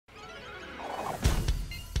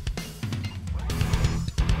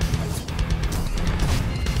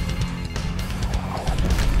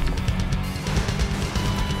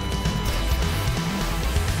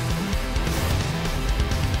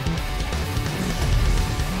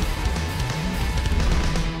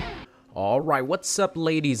Alright, what's up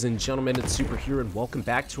ladies and gentlemen, it's Super here and welcome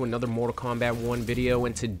back to another Mortal Kombat 1 video,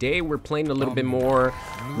 and today we're playing a little bit more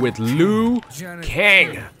with Liu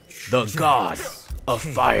Kang, the god of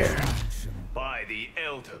fire. By the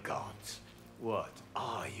Elder Gods, what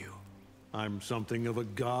are you? I'm something of a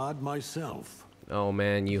god myself. Oh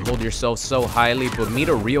man, you hold yourself so highly, but meet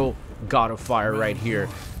a real god of fire right here.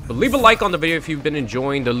 But leave a like on the video if you've been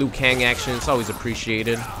enjoying the Liu Kang action, it's always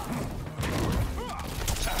appreciated.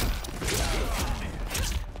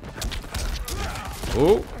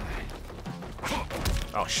 Ooh.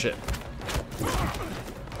 Oh shit.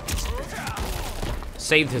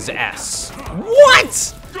 Saved his ass.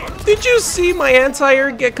 What? Did you see my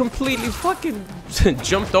anti-air get completely fucking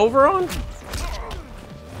jumped over on?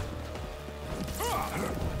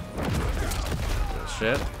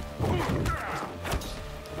 Shit.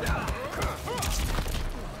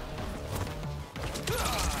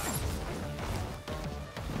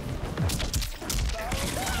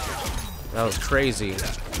 That was crazy.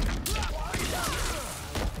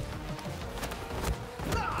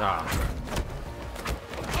 Ah.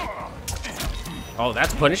 Oh,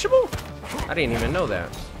 that's punishable? I didn't even know that.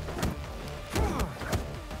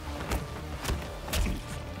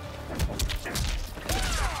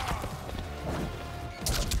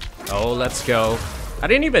 Oh, let's go. I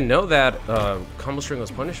didn't even know that combo string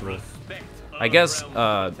was punishable. I guess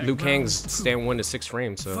Liu Kang's stand 1 to 6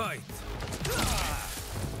 frames, so.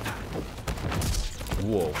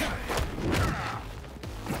 Whoa.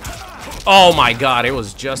 Oh my god, it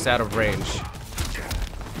was just out of range.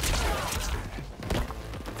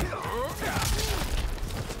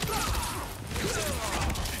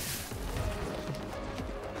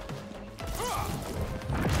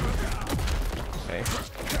 Okay.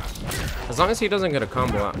 As long as he doesn't get a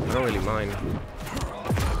combo, I don't really mind.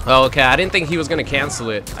 Oh, okay, I didn't think he was gonna cancel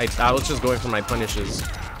it. I was just going for my punishes.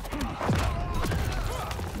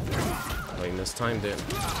 Mistimed it.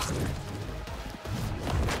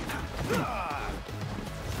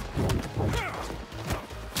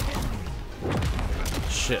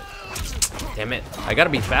 Shit. Damn it. I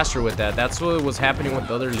gotta be faster with that. That's what was happening with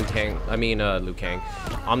the other Liu Kang. I mean, Liu Kang.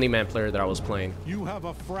 Omni-Man player that I was playing. You have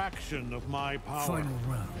a fraction of my power. Final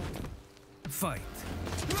round. Fight.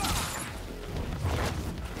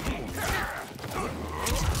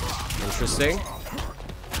 Interesting.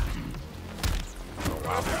 Oh,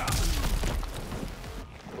 wow.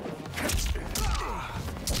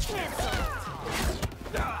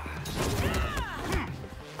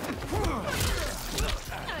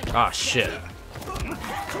 Ah, shit.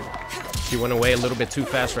 She went away a little bit too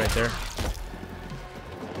fast right there.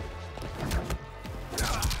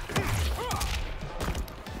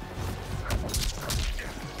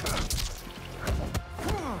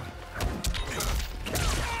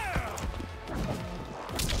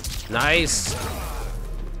 Nice.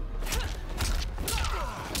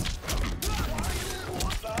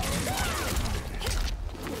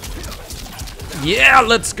 Yeah,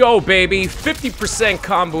 let's go, baby. 50%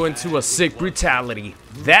 combo into a sick brutality.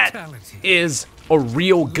 That is a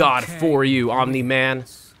real god for you, Omni-Man.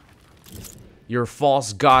 Your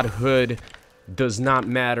false godhood does not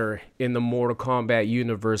matter in the Mortal Kombat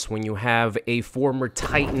universe when you have a former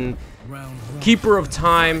Titan, Keeper of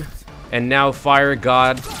Time, and now Fire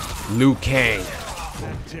God, Liu Kang.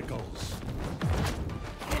 That tickles.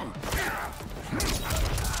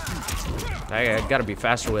 I gotta be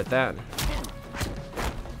faster with that.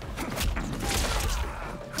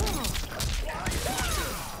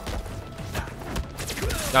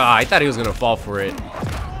 Ah, I thought he was gonna fall for it.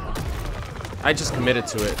 I just committed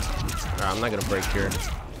to it. Alright, I'm not gonna break here.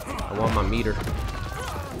 I want my meter.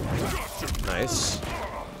 Nice.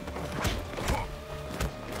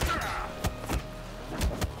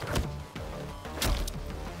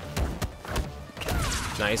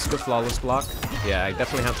 Nice, good flawless block. Yeah, I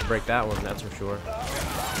definitely have to break that one, that's for sure.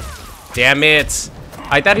 Damn it!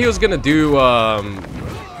 I thought he was gonna do,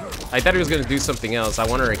 something else. I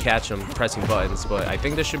wanted to catch him pressing buttons, but I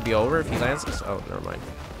think this should be over if he lands this. Oh, never mind.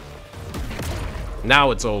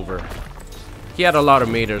 Now it's over. He had a lot of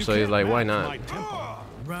meters, so he's like, why not?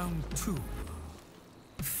 Round 2.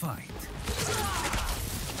 Fight.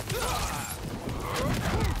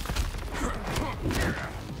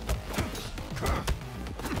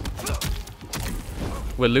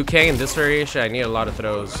 With Liu Kang in this variation, I need a lot of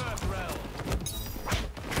throws.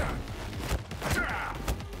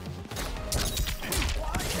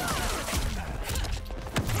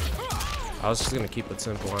 I was just gonna keep it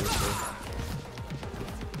simple, honestly.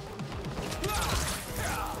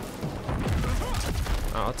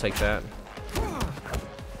 Oh, I'll take that.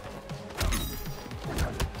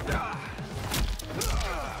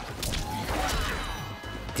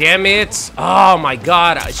 Damn it. Oh my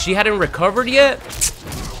god. She hadn't recovered yet?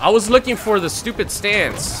 I was looking for the stupid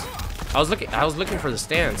stance. I was looking for the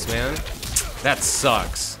stance, man. That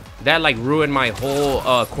sucks. That like ruined my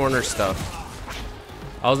whole corner stuff.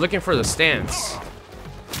 I was looking for the stance.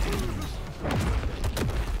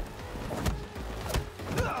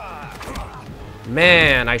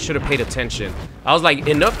 Man, I should have paid attention. I was like,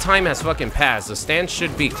 enough time has fucking passed. The stance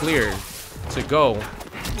should be cleared to go.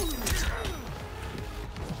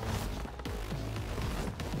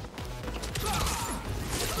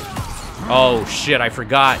 Oh shit, I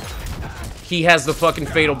forgot. He has the fucking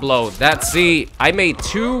fatal blow. See, I made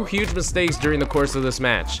 2 huge mistakes during the course of this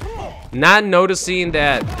match. Not noticing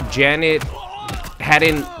that Janet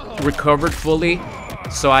hadn't recovered fully,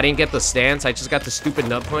 so I didn't get the stance. I just got the stupid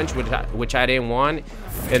nut punch, which I didn't want.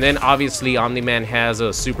 And then obviously Omni-Man has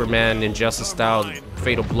a Superman Injustice style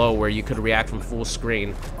fatal blow where you could react from full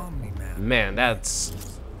screen. Man, that's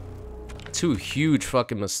 2 huge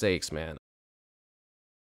fucking mistakes, man.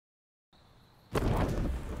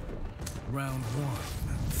 Round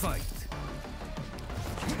 1, fight.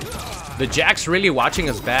 The JAX really watching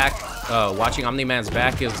us back, watching Omni-Man's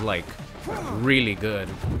back is like really good.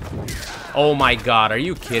 Oh my god, are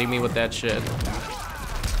you kidding me with that shit?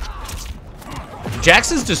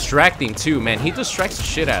 JAX is distracting too, man. He distracts the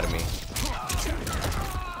shit out of me.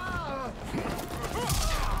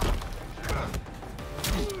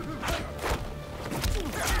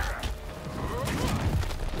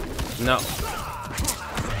 No.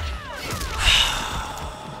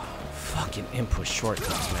 Fucking input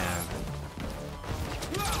shortcuts, man.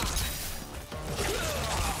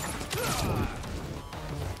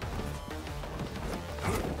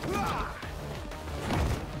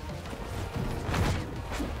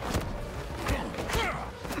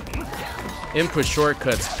 Input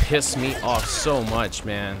shortcuts piss me off so much,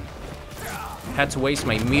 man. Had to waste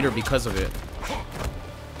my meter because of it.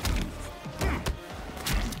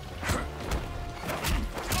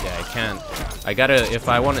 Can't. I gotta, if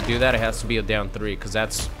I want to do that, it has to be a down 3, because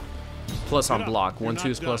that's plus on block. 1-2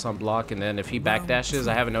 is plus on block, and then if he backdashes,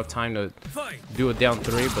 I have enough time to do a down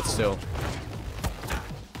 3, but still.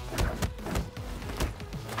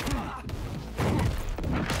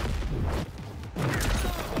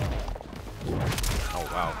 Oh,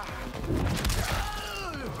 wow.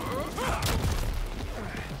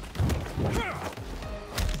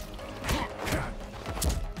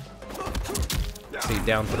 See,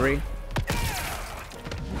 down 3.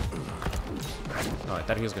 Oh, I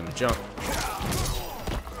thought he was gonna jump.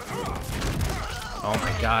 Oh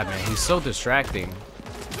my god, man, he's so distracting.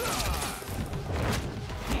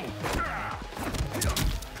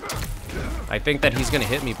 I think that he's gonna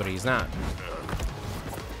hit me, but he's not.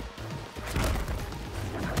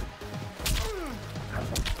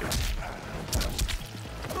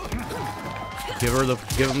 Give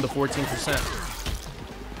him the 14%.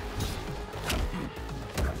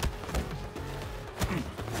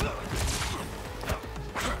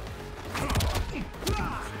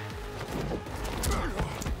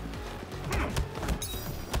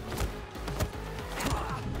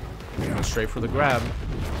 Straight for the grab.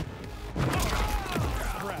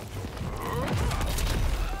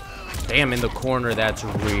 Damn, in the corner, that's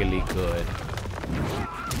really good.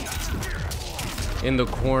 In the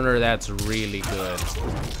corner, that's really good.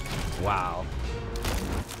 Wow.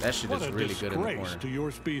 That shit is really good in the corner. To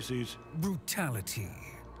your species. Brutality.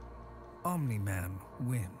 Omni-Man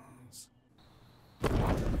wins.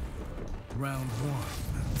 Round 1,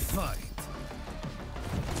 fight.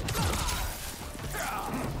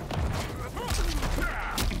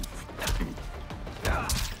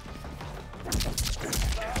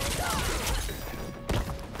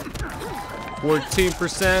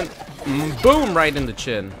 %. Boom, right in the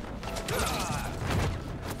chin.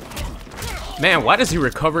 Man, why does he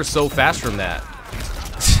recover so fast from that?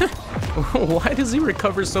 Why does he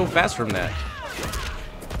recover so fast from that?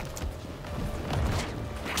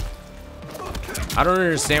 I don't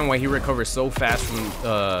understand why he recovers so fast from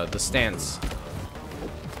the stance.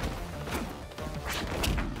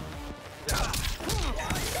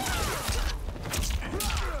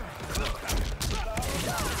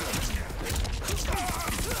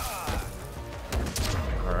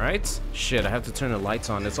 Alright. Shit, I have to turn the lights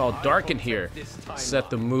on. It's all dark in here. Set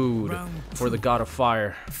the mood for the God of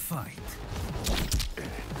Fire. Fight.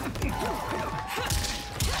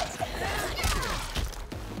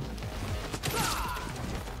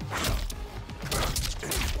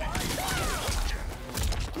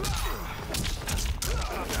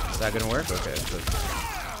 Is that gonna work? Okay, good.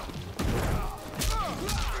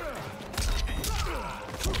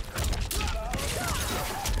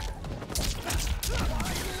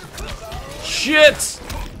 shit!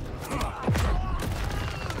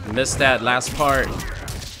 Missed that last part.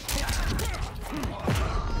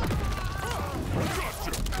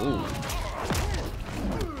 Ooh.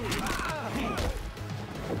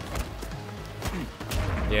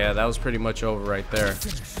 Yeah, that was pretty much over right there.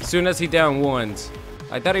 As soon as he down ones,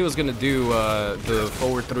 I thought he was gonna do the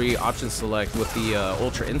forward 3 option select with the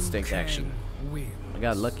Ultra Instinct action. I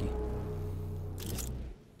got lucky.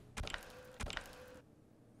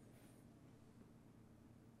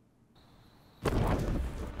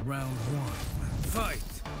 Round 1. Fight!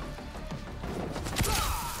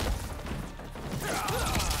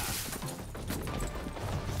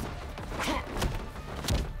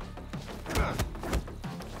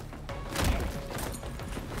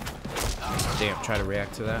 Damn, try to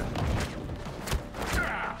react to that.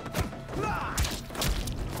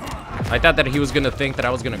 I thought that he was gonna think that I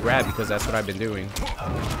was gonna grab because that's what I've been doing.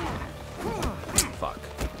 Fuck.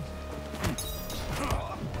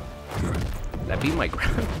 That beat my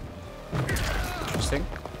grab. Interesting.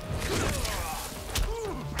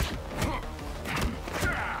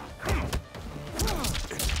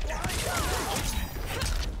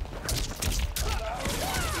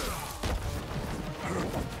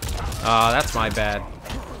 That's my bad.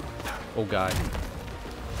 Oh god.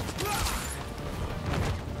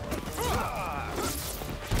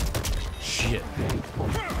 Shit.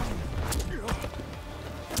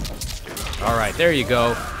 Alright, there you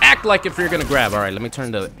go. Act like if you're gonna grab. Alright, let me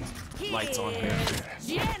turn the lights on here.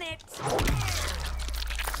 Janet.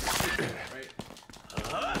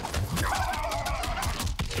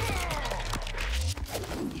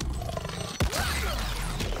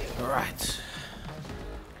 Alright.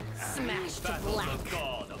 Smash to black.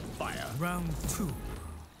 God of fire. Round 2.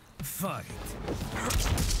 Fight!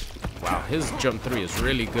 Wow, his jump 3 is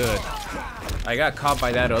really good. I got caught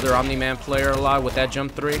by that other Omni-Man player a lot with that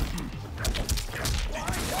jump 3.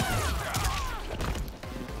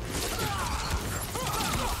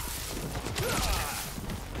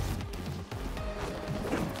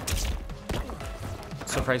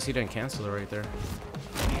 Surprised he didn't cancel it right there.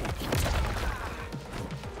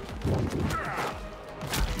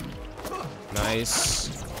 Nice.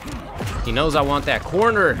 He knows I want that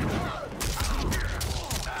corner.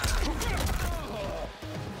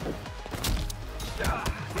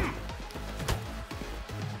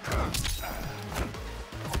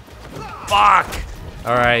 Fuck!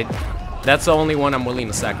 Alright. That's the only one I'm willing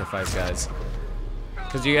to sacrifice, guys.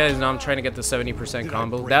 Because you guys know I'm trying to get the 70%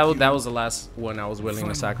 combo. That was the last one I was willing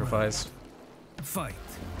to sacrifice. Fight!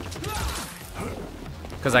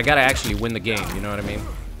 Because I gotta actually win the game, you know what I mean?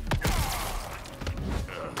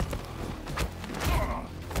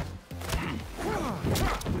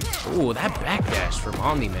 Ooh, that backdash from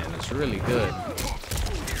Omni-Man is really good.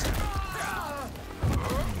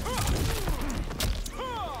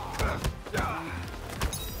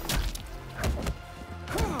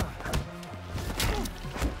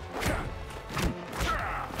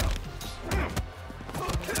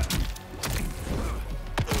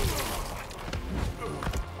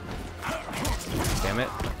 Damn it.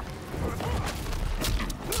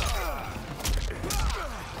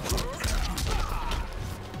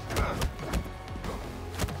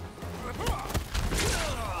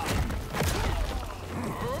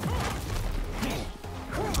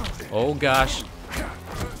 Oh gosh.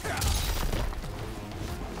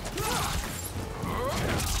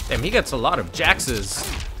 Damn, he gets a lot of JAXs.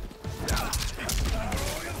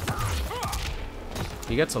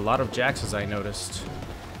 He gets a lot of JAXs, I noticed.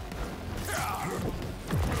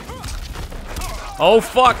 Oh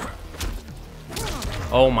fuck!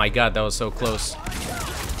 Oh my god, that was so close.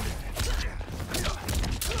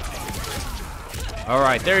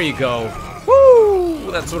 Alright, there you go.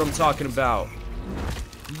 Woo! That's what I'm talking about.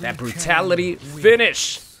 That brutality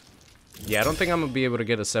finish. Yeah, I don't think I'm gonna be able to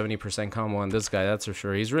get a 70% combo on this guy, that's for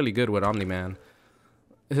sure. He's really good with Omni-Man.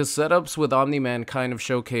 His setups with Omni-Man kind of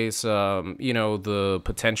showcase, you know, the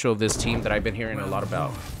potential of this team that I've been hearing a lot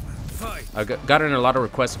about. I've gotten a lot of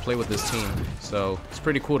requests to play with this team, so it's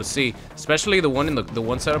pretty cool to see. Especially the one in the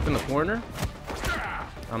one setup in the corner.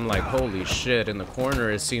 I'm like, holy shit! In the corner,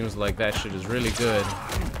 it seems like that shit is really good.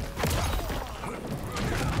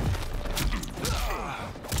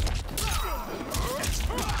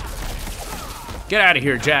 Get out of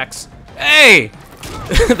here, JAX. Hey!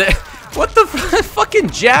 What the fucking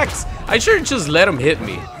JAX? I should just let him hit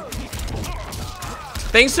me.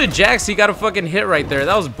 Thanks to JAX, he got a fucking hit right there.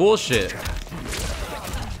 That was bullshit.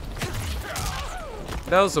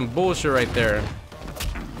 That was some bullshit right there.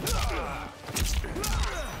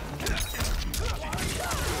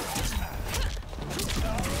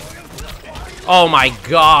 Oh my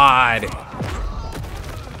god.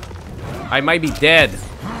 I might be dead.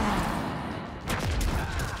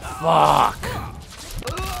 Fuck.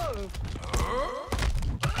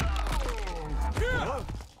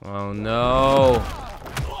 Oh no.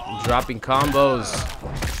 I'm dropping combos.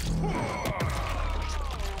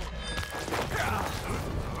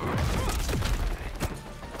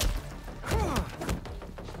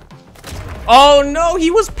 Oh no,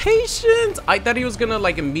 he was patient. I thought he was gonna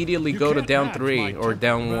like immediately go to down 3 or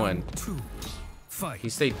down 1. He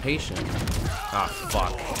stayed patient. Ah,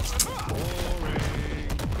 fuck.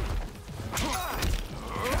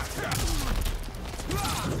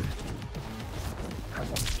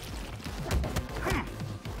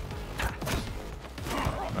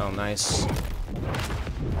 Oh, nice.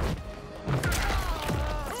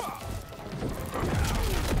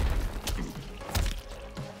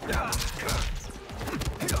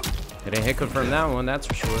 It ain't hit confirm that one, that's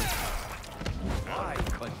for sure. I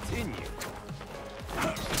continue.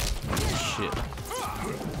 Shit.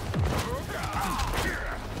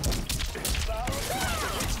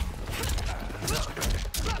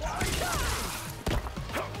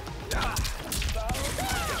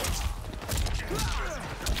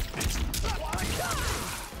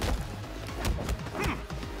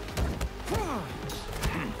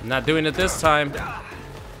 I'm not doing it this time.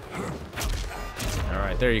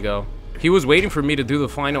 Alright, there you go. He was waiting for me to do the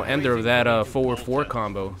final ender of that forward 4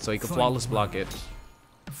 combo so he could flawless block it.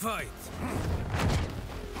 Fight.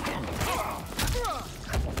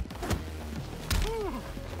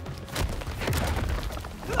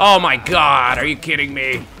 Oh my god, are you kidding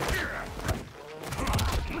me?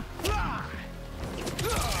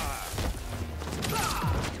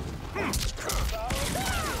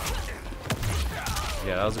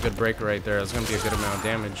 Yeah, that was a good breaker right there. That's gonna be a good amount of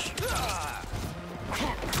damage.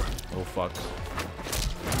 Oh fuck.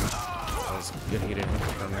 That was good. He didn't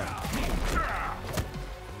confirm that.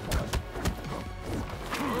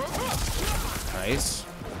 Nice.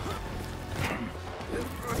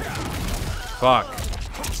 Fuck.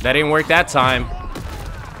 That didn't work that time.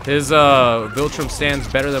 His Viltrum stands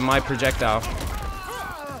better than my projectile.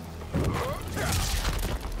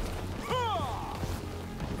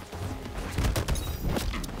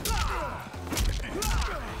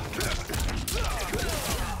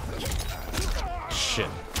 Shit.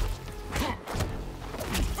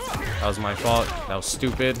 That was my fault. That was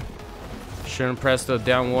stupid. Shouldn't press the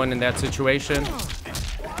down 1 in that situation.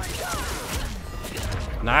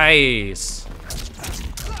 Nice.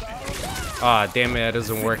 Ah, damn it, that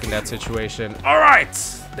doesn't work in that situation. All right,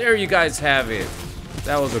 there you guys have it.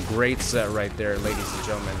 That was a great set right there, ladies and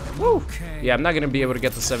gentlemen. Woo. Yeah, I'm not gonna be able to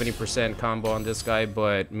get the 70% combo on this guy,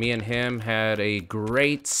 but me and him had a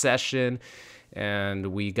great session, and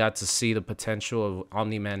we got to see the potential of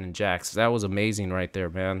Omni Man and JAX. That was amazing right there,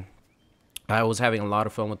 man. I was having a lot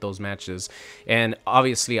of fun with those matches, and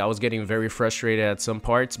obviously I was getting very frustrated at some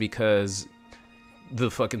parts because the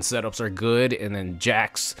fucking setups are good, and then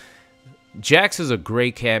JAX is a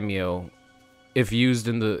great cameo if used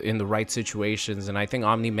in the right situations, and I think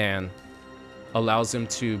Omni Man allows him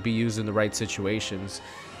to be used in the right situations,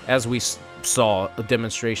 as we saw a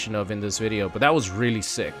demonstration of in this video. But that was really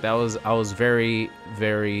sick. I was very,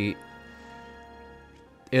 very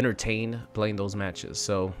entertained playing those matches.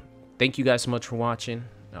 So thank you guys so much for watching.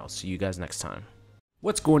 I'll see you guys next time.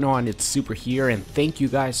 What's going on? It's Super here, and thank you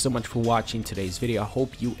guys so much for watching today's video. I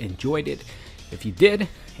hope you enjoyed it. If you did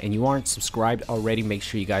and you aren't subscribed already, make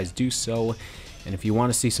sure you guys do so. And if you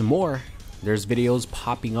want to see some more, there's videos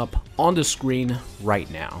popping up on the screen right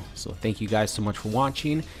now. So thank you guys so much for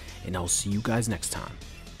watching, and I'll see you guys next time.